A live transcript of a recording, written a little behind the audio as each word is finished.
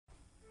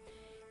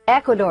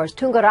Ecuador's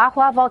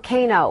Tungurahua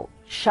volcano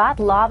shot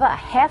lava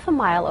half a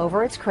mile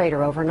over its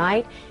crater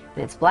overnight,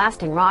 and it's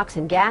blasting rocks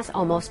and gas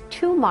almost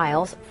 2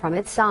 miles from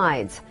its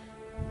sides.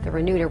 The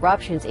renewed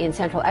eruptions in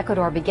central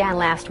Ecuador began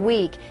last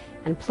week,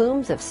 and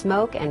plumes of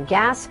smoke and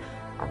gas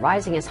are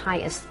rising as high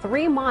as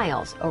 3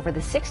 miles over the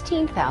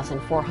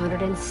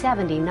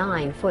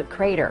 16,479-foot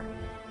crater.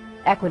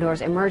 Ecuador's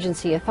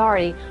emergency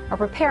authority are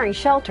preparing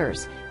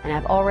shelters and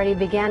have already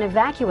begun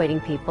evacuating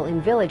people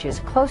in villages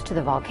close to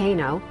the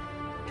volcano.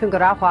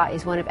 Tungurahua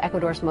is one of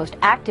Ecuador's most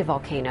active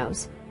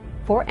volcanoes.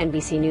 For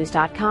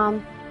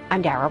NBCNews.com,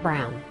 I'm Dara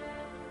Brown.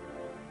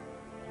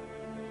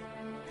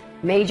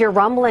 Major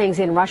rumblings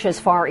in Russia's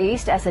Far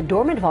East as a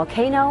dormant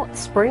volcano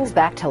springs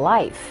back to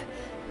life.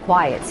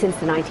 Quiet since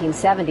the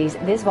 1970s,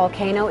 this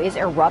volcano is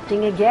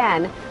erupting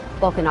again.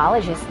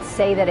 Volcanologists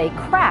say that a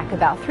crack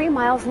about 3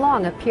 miles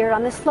long appeared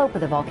on the slope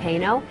of the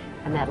volcano,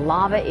 and that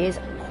lava is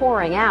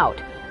pouring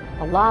out.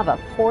 The lava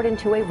poured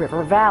into a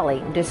river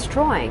valley,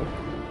 destroying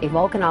a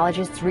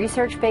volcanologist's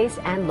research base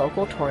and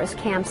local tourist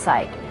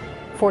campsite.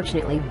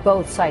 Fortunately,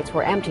 both sites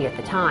were empty at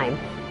the time.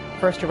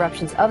 First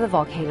eruptions of the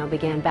volcano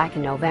began back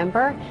in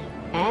November,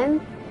 and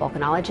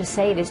volcanologists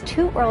say it is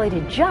too early to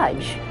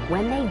judge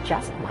when they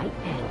just might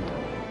end.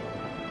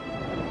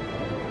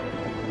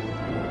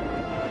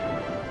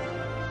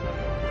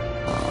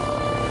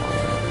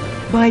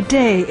 By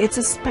day, it's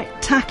a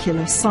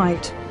spectacular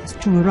sight as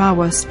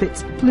Tungurahua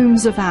spits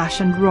plumes of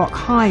ash and rock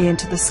high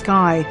into the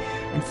sky,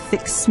 and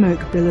thick smoke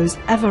billows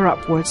ever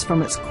upwards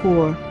from its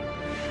core.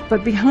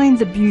 But behind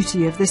the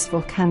beauty of this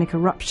volcanic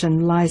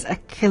eruption lies a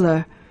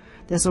killer.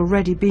 There's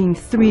already been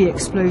 3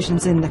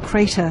 explosions in the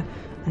crater,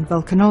 and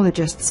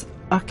volcanologists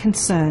are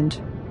concerned.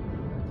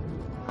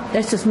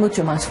 This is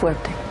mucho más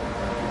fuerte.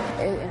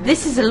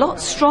 This is a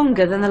lot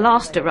stronger than the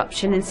last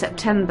eruption in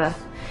September.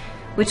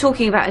 We're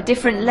talking about a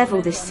different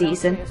level this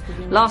season.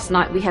 Last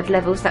night we had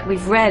levels that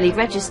we've rarely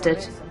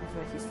registered.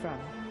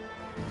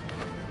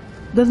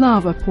 The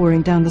lava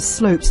pouring down the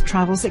slopes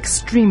travels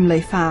extremely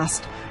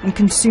fast and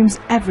consumes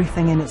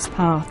everything in its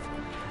path.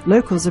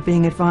 Locals are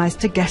being advised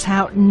to get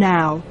out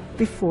now,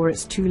 before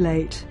it's too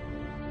late.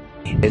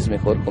 The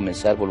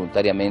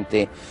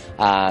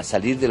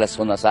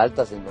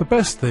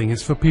best thing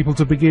is for people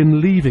to begin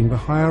leaving the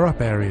higher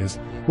up areas,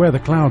 where the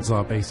clouds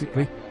are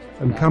basically,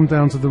 and come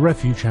down to the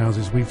refuge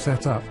houses we've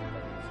set up.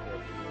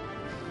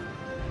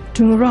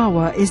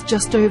 Tungurahua is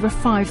just over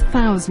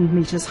 5,000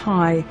 meters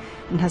high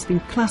and has been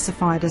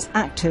classified as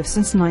active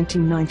since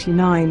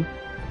 1999.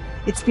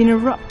 It's been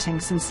erupting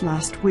since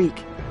last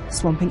week,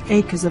 swamping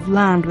acres of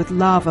land with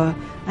lava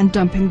and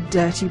dumping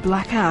dirty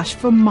black ash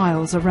for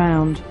miles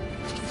around.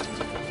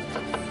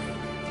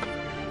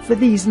 For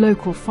these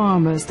local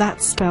farmers,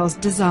 that spells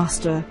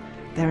disaster.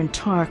 Their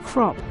entire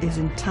crop is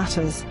in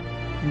tatters,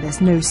 and there's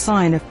no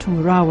sign of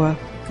Tungurahua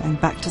going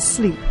back to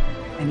sleep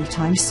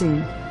anytime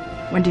soon.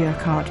 Wendy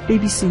Urquhart,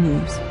 BBC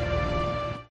News.